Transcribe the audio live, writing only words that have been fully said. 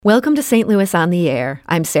Welcome to St. Louis on the Air.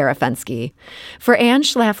 I'm Sarah Fenske. For Anne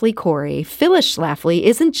Schlafly Cori, Phyllis Schlafly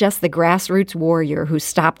isn't just the grassroots warrior who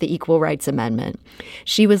stopped the Equal Rights Amendment.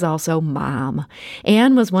 She was also mom.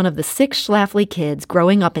 Anne was one of the 6 Schlafly kids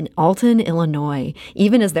growing up in Alton, Illinois,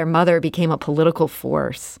 even as their mother became a political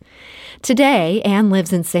force. Today, Anne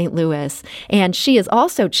lives in St. Louis, and she is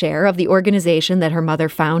also chair of the organization that her mother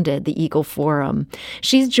founded, the Eagle Forum.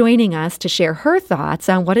 She's joining us to share her thoughts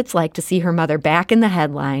on what it's like to see her mother back in the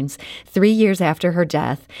headlines 3 years after her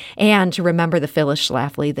death, and to remember the Phyllis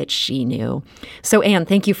Schlafly that she knew. So, Anne,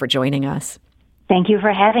 thank you for joining us. Thank you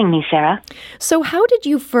for having me, Sarah. So how did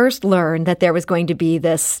you first learn that there was going to be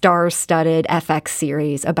this star-studded FX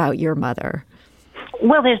series about your mother?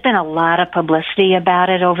 Well, there's been a lot of publicity about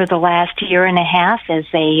it over the last year and a half as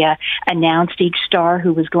they announced each star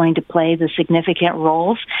who was going to play the significant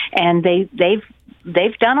roles, and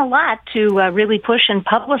they've done a lot to really push and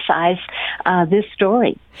publicize this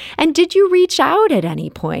story. And did you reach out at any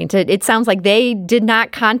point? It sounds like they did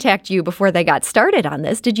not contact you before they got started on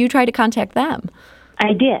this. Did you try to contact them?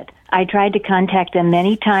 I did. I tried to contact them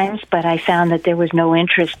many times, but I found that there was no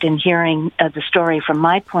interest in hearing the story from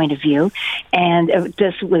my point of view, and it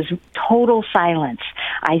just was total silence.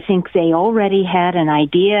 I think they already had an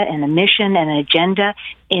idea and a mission and an agenda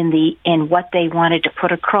in what they wanted to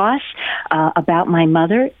put across about my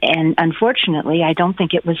mother, and unfortunately, I don't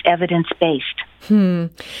think it was evidence-based.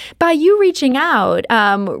 By you reaching out,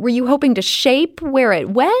 were you hoping to shape where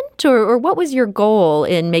it went, or what was your goal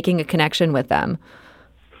in making a connection with them?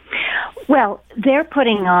 Well, they're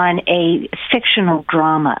putting on a fictional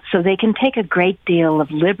drama, so they can take a great deal of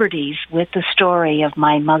liberties with the story of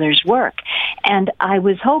my mother's work. And I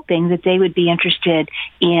was hoping that they would be interested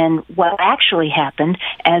in what actually happened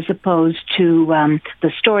as opposed to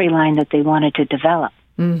the storyline that they wanted to develop.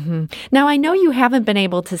 Mm-hmm. Now, I know you haven't been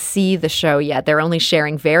able to see the show yet. They're only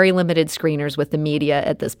sharing very limited screeners with the media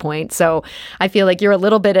at this point. So I feel like you're a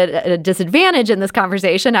little bit at a disadvantage in this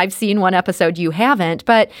conversation. I've seen one episode, you haven't.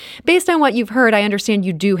 But based on what you've heard, I understand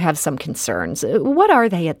you do have some concerns. What are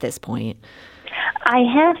they at this point? I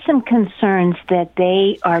have some concerns that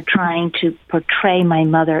they are trying to portray my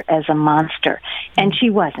mother as a monster, and she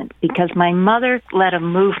wasn't, because my mother led a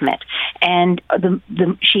movement, and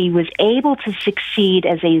she was able to succeed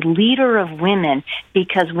as a leader of women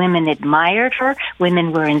because women admired her,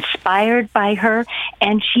 women were inspired by her,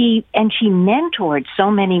 and she mentored so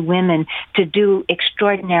many women to do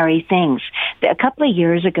extraordinary things. A couple of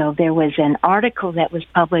years ago, there was an article that was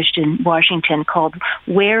published in Washington called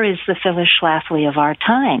 "Where is the Phyllis Schlafly of our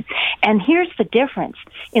time?" And here's the difference.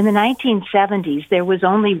 In the 1970s, there was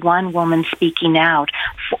only one woman speaking out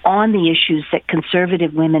on the issues that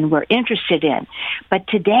conservative women were interested in. But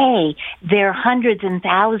today, there are hundreds and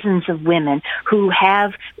thousands of women who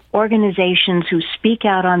have organizations who speak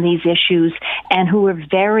out on these issues and who are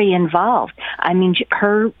very involved. I mean,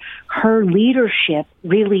 her leadership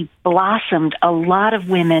really blossomed a lot of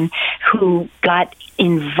women who got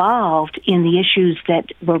involved in the issues that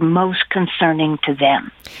were most concerning to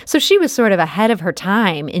them. So she was sort of ahead of her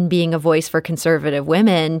time in being a voice for conservative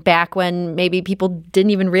women back when maybe people didn't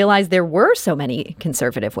even realize there were so many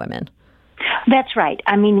conservative women. That's right.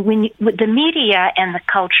 I mean, the media and the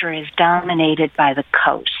culture is dominated by the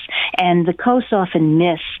coasts, and the coasts often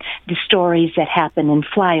miss the stories that happen in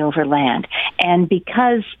flyover land. And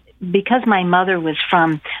because my mother was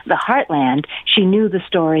from the heartland, she knew the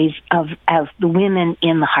stories of the women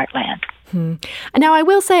in the heartland. Now, I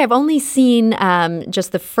will say I've only seen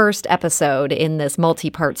just the first episode in this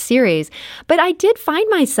multi-part series, but I did find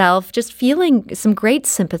myself just feeling some great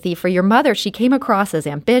sympathy for your mother. She came across as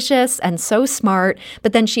ambitious and so smart,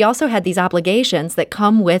 but then she also had these obligations that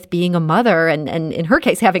come with being a mother and in her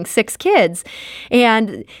case, having 6 kids.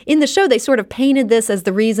 And in the show, they sort of painted this as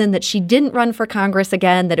the reason that she didn't run for Congress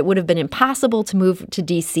again, that it would have been impossible to move to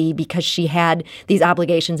D.C. because she had these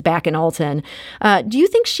obligations back in Alton. Do you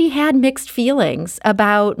think she had mixed feelings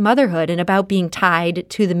about motherhood and about being tied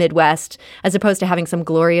to the Midwest as opposed to having some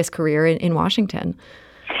glorious career in Washington?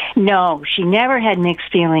 No, she never had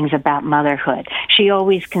mixed feelings about motherhood. She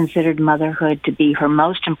always considered motherhood to be her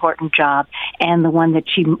most important job and the one that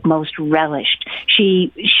she most relished.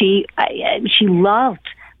 She loved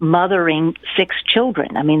mothering 6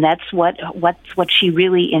 children. I mean, that's what she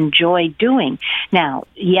really enjoyed doing. Now,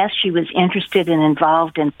 yes, she was interested and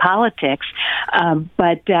involved in politics,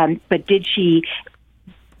 but did she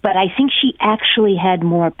But I think she actually had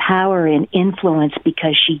more power and influence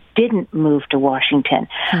because she didn't move to Washington.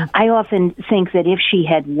 I often think that if she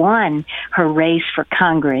had won her race for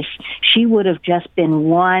Congress, she would have just been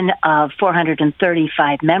one of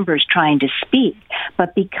 435 members trying to speak.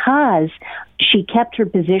 But because she kept her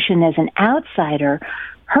position as an outsider,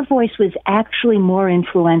 her voice was actually more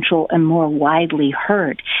influential and more widely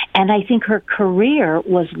heard. And I think her career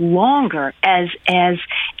was longer as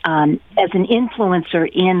an influencer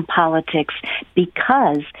in politics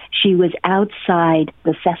because she was outside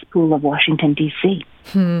the cesspool of Washington, D.C.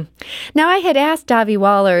 Now, I had asked Davi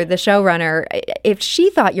Waller, the showrunner, if she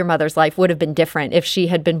thought your mother's life would have been different if she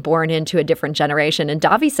had been born into a different generation. And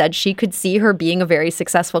Davi said she could see her being a very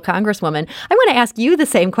successful congresswoman. I want to ask you the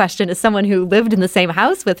same question as someone who lived in the same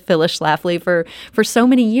house with Phyllis Schlafly for so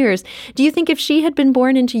many years. Do you think if she had been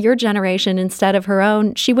born into your generation instead of her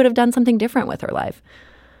own, she would have done something different with her life?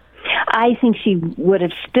 I think she would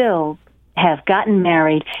have still have gotten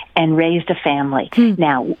married and raised a family.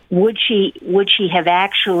 Now, would she have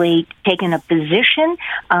actually taken a position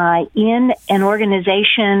in an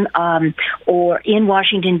organization or in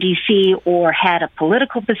Washington, D.C., or had a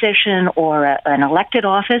political position or an elected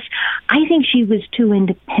office? I think she was too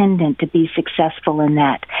independent to be successful in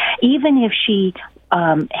that. Even if she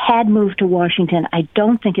had moved to Washington, I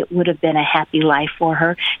don't think it would have been a happy life for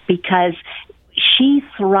her because she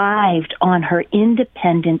thrived on her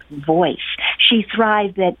independent voice. She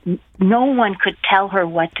thrived that no one could tell her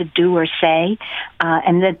what to do or say.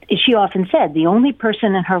 And that she often said the only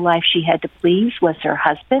person in her life she had to please was her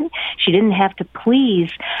husband. She didn't have to please,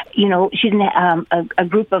 she didn't a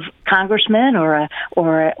group of congressmen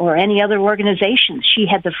or any other organizations. She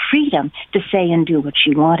had the freedom to say and do what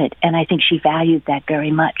she wanted. And I think she valued that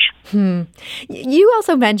very much. You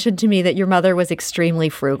also mentioned to me that your mother was extremely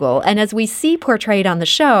frugal. And as we see portrayed on the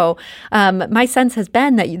show, my sense has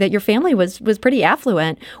been that your family was pretty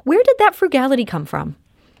affluent. Where did that frugality come from?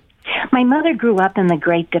 My mother grew up in the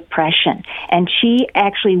Great Depression, and she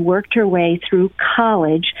actually worked her way through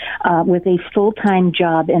college with a full-time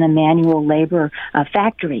job in a manual labor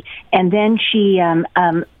factory. And then she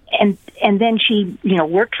and then she,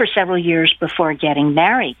 worked for several years before getting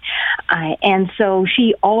married, and so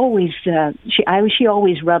she always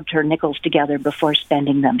rubbed her nickels together before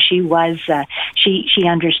spending them. She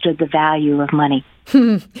understood the value of money.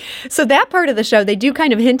 So that part of the show, they do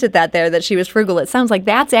kind of hint at that she was frugal. It sounds like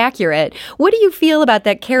that's accurate. What do you feel about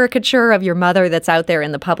that caricature of your mother that's out there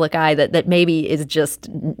in the public eye that maybe is just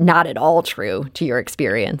not at all true to your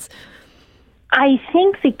experience? I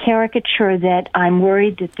think the caricature that I'm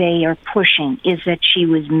worried that they are pushing is that she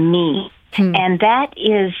was mean. And that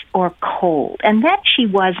is, or cold. And that she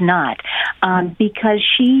was not, because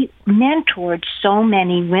she mentored so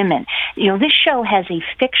many women. This show has a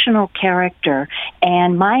fictional character,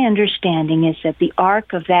 and my understanding is that the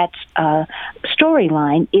arc of that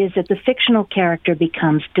storyline is that the fictional character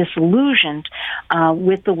becomes disillusioned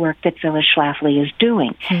with the work that Phyllis Schlafly is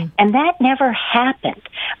doing. And that never happened.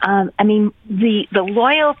 The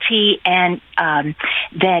loyalty and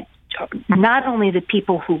that not only the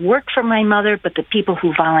people who worked for my mother, but the people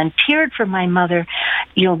who volunteered for my mother,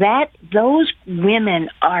 those women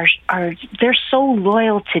they're so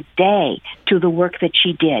loyal today to the work that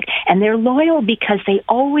she did. And they're loyal because they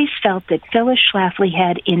always felt that Phyllis Schlafly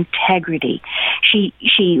had integrity. She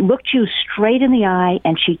looked you straight in the eye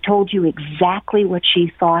and she told you exactly what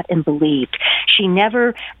she thought and believed. She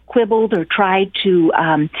never quibbled or tried to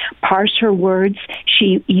parse her words.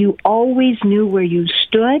 You always knew where you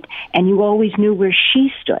stood, and you always knew where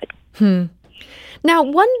she stood. Now,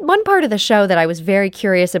 one part of the show that I was very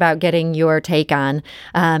curious about getting your take on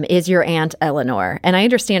is your Aunt Eleanor. And I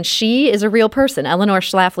understand she is a real person. Eleanor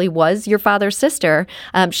Schlafly was your father's sister.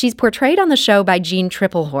 She's portrayed on the show by Jeanne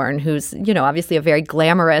Tripplehorn, who's, obviously a very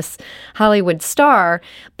glamorous Hollywood star.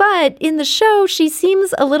 But in the show, she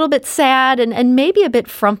seems a little bit sad and maybe a bit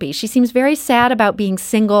frumpy. She seems very sad about being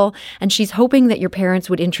single, and she's hoping that your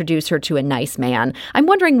parents would introduce her to a nice man. I'm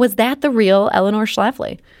wondering, was that the real Eleanor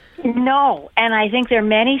Schlafly? No, and I think there are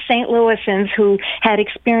many St. Louisans who had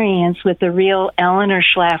experience with the real Eleanor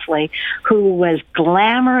Schlafly, who was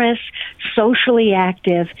glamorous, socially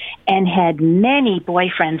active, and had many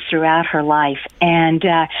boyfriends throughout her life. And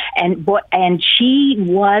she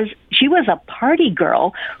was a party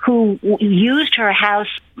girl who used her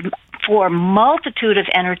house for a multitude of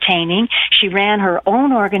entertaining. She ran her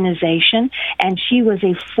own organization, and she was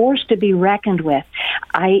a force to be reckoned with.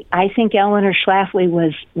 I think Eleanor Schlafly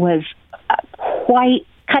was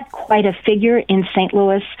cut quite a figure in St.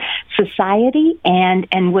 Louis society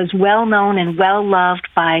and was well known and well loved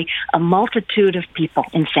by a multitude of people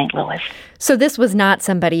in St. Louis. So this was not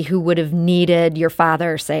somebody who would have needed your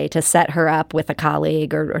father, say, to set her up with a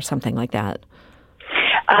colleague or something like that?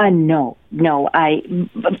 No.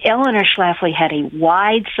 Eleanor Schlafly had a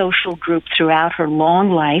wide social group throughout her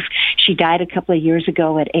long life. She died a couple of years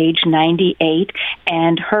ago at age 98,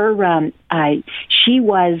 and her she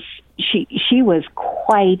was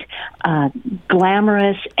quite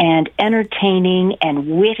glamorous and entertaining and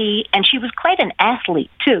witty, and she was quite an athlete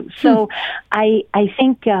too. So I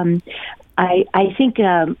think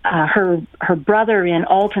her brother in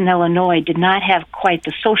Alton, Illinois, did not have quite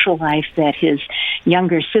the social life that his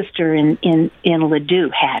younger sister in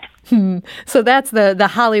Ladue had. So that's the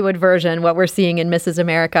Hollywood version, what we're seeing in Mrs.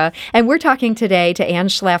 America. And we're talking today to Anne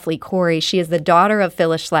Schlafly Cori. She is the daughter of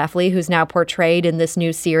Phyllis Schlafly, who's now portrayed in this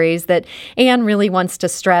new series that Anne really wants to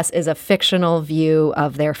stress is a fictional view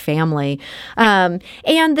of their family. And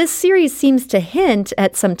this series seems to hint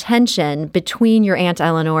at some tension between your Aunt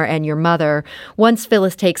Eleanor and your mother once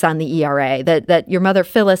Phyllis takes on the ERA, that your mother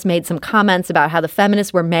Phyllis made some comments about how the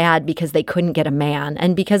feminists were mad because they couldn't get a man,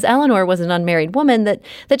 and because Eleanor was an unmarried woman, that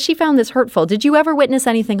she found this hurtful. Did you ever witness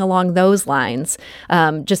anything along those lines,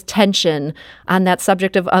 just tension on that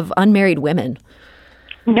subject of unmarried women?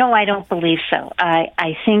 No, I don't believe so.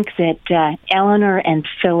 I think that Eleanor and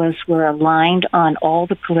Phyllis were aligned on all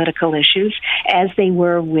the political issues, as they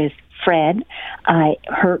were with Fred,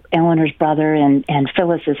 Eleanor's brother, and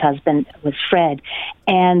Phyllis's husband was Fred.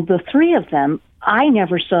 And the three of them, I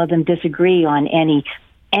never saw them disagree on any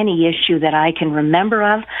issue that I can remember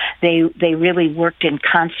of. They really worked in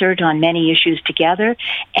concert on many issues together.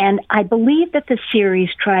 And I believe that the series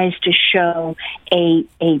tries to show a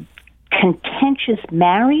contentious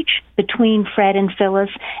marriage between Fred and Phyllis,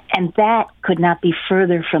 and that could not be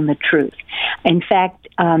further from the truth. In fact,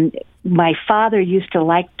 my father used to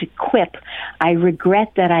like to quip, "I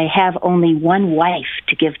regret that I have only one wife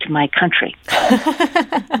to give to my country."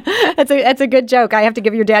 That's a good joke. I have to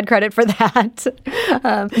give your dad credit for that.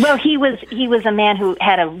 Well, he was a man who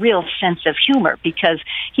had a real sense of humor, because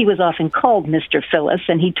he was often called Mr. Phyllis,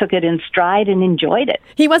 and he took it in stride and enjoyed it.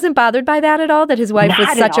 He wasn't bothered by that at all, that his wife Not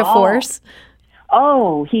was such a force?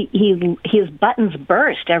 Oh, his buttons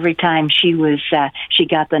burst every time she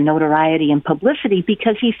got the notoriety and publicity,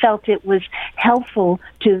 because he felt it was helpful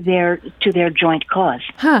to their joint cause.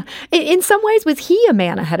 Huh. In some ways, was he a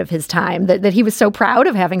man ahead of his time, that he was so proud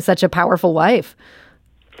of having such a powerful wife?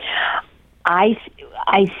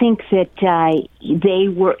 I think that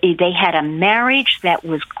they had a marriage that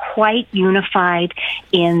was quite unified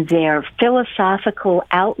in their philosophical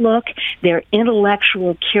outlook, their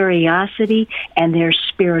intellectual curiosity, and their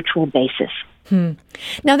spiritual basis.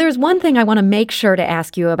 Now, there's one thing I want to make sure to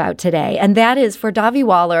ask you about today, and that is for Dahvi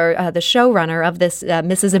Waller, the showrunner of this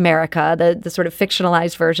Mrs. America, the sort of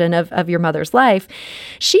fictionalized version of your mother's life.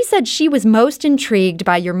 She said she was most intrigued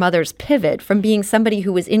by your mother's pivot from being somebody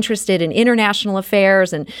who was interested in international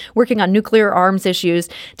affairs and working on nuclear arms issues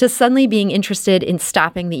to suddenly being interested in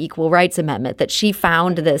stopping the Equal Rights Amendment, that she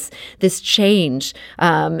found this change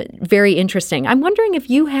very interesting. I'm wondering if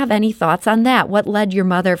you have any thoughts on that. What led your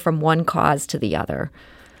mother from one cause to the other?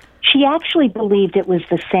 She actually believed it was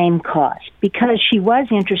the same cause, because she was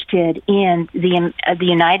interested in the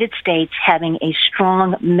United States having a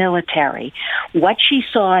strong military. What she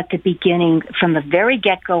saw at the beginning, from the very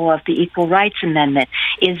get-go of the Equal Rights Amendment,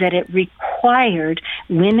 is that it required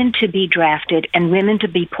women to be drafted and women to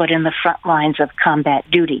be put in the front lines of combat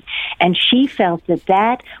duty. And she felt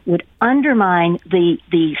that would undermine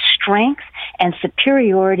the strength and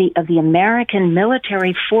superiority of the American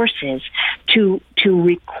military forces to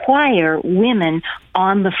require women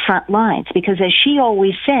on the front lines. Because, as she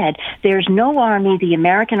always said, there's no army the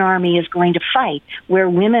American army is going to fight where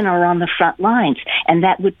women are on the front lines. And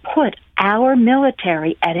that would put our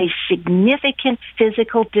military at a significant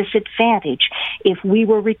physical disadvantage if we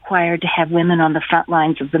were required to have women on the front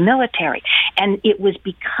lines of the military. And it was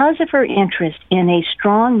because of her interest in a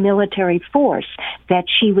strong military force that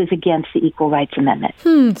she was against the Equal Rights Amendment.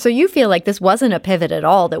 So you feel like this wasn't a pivot at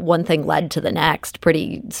all, that one thing led to the next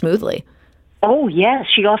pretty smoothly? Oh, yes.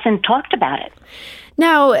 She often talked about it.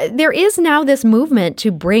 Now, there is now this movement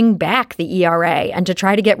to bring back the ERA and to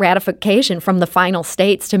try to get ratification from the final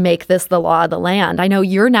states to make this the law of the land. I know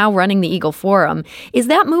you're now running the Eagle Forum. Is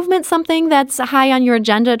that movement something that's high on your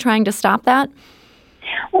agenda, trying to stop that?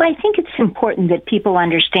 Well, I think it's important that people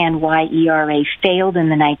understand why ERA failed in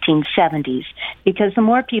the 1970s, because the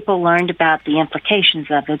more people learned about the implications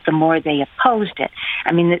of it, the more they opposed it.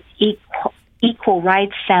 I mean, equal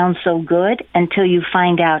rights sounds so good until you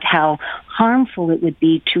find out how harmful it would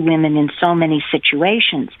be to women in so many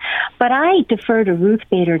situations. But I defer to Ruth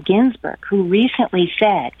Bader Ginsburg, who recently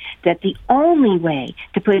said that the only way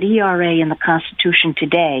to put ERA in the Constitution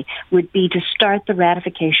today would be to start the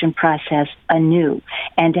ratification process anew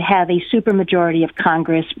and to have a supermajority of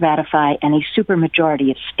Congress ratify and a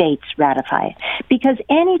supermajority of states ratify it. Because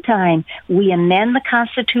anytime we amend the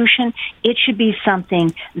Constitution, it should be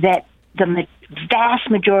something that the vast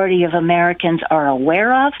majority of Americans are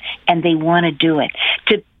aware of, and they want to do it.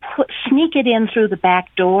 To sneak it in through the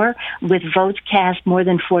back door with votes cast more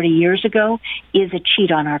than 40 years ago is a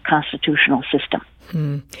cheat on our constitutional system.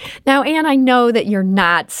 Now, Anne, I know that you're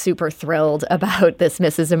not super thrilled about this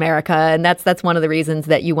Mrs. America, and that's one of the reasons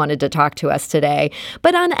that you wanted to talk to us today.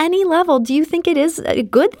 But on any level, do you think it is a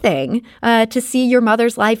good thing to see your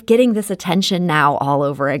mother's life getting this attention now all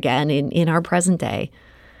over again in our present day?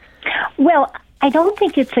 Well, I don't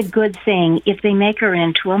think it's a good thing if they make her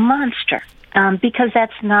into a monster. Because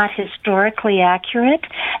that's not historically accurate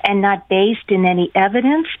and not based in any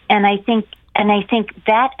evidence. And I think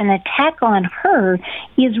that an attack on her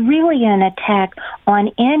is really an attack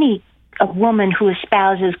on any a woman who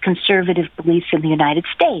espouses conservative beliefs in the United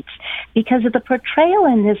States, because of the portrayal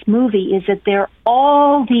in this movie is that there are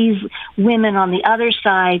all these women on the other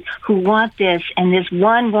side who want this, and this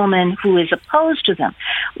one woman who is opposed to them.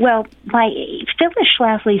 Well, Phyllis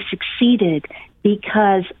Schlafly succeeded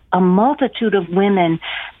because a multitude of women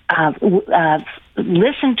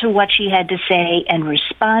listened to what she had to say and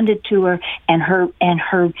responded to her, and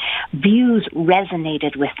her views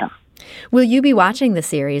resonated with them. Will you be watching the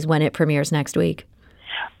series when it premieres next week?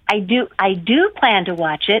 I do plan to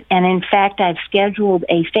watch it, and in fact, I've scheduled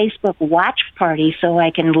a Facebook watch party so I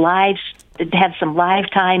can have some live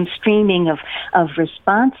time streaming of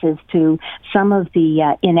responses to some of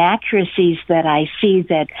the inaccuracies that I see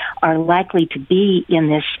that are likely to be in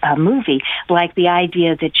this movie, like the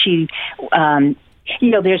idea that she.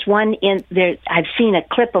 There's one in there. I've seen a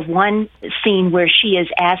clip of one scene where she is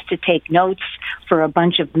asked to take notes for a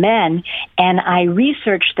bunch of men, and I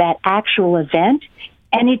researched that actual event,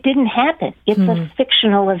 and it didn't happen. It's a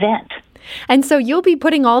fictional event. And so you'll be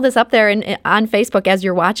putting all this up there on Facebook as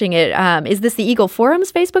you're watching it. Is this the Eagle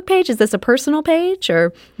Forum's Facebook page? Is this a personal page?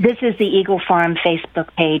 Or this is the Eagle Forum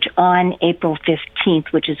Facebook page on April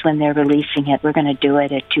 15th, which is when they're releasing it. We're going to do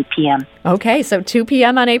it at 2 p.m. Okay, so 2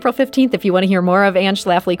 p.m. on April 15th. If you want to hear more of Anne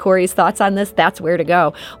Schlafly Cori's thoughts on this, that's where to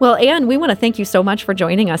go. Well, Anne, we want to thank you so much for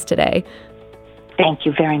joining us today. Thank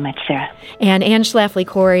you very much, Sarah. And Anne Schlafly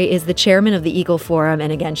Cori is the chairman of the Eagle Forum,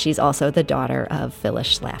 and again, she's also the daughter of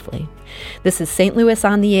Phyllis Schlafly. This is St. Louis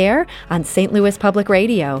on the Air on St. Louis Public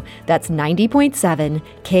Radio. That's 90.7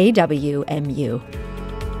 KWMU.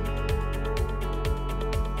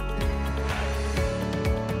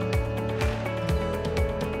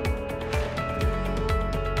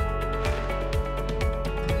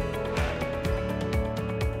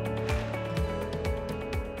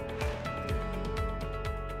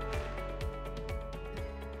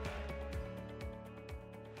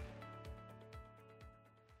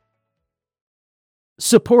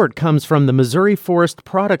 Support comes from the Missouri Forest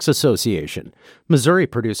Products Association. Missouri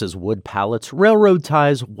produces wood pallets, railroad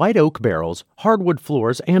ties, white oak barrels, hardwood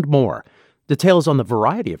floors, and more. Details on the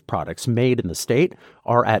variety of products made in the state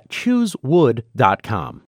are at choosewood.com.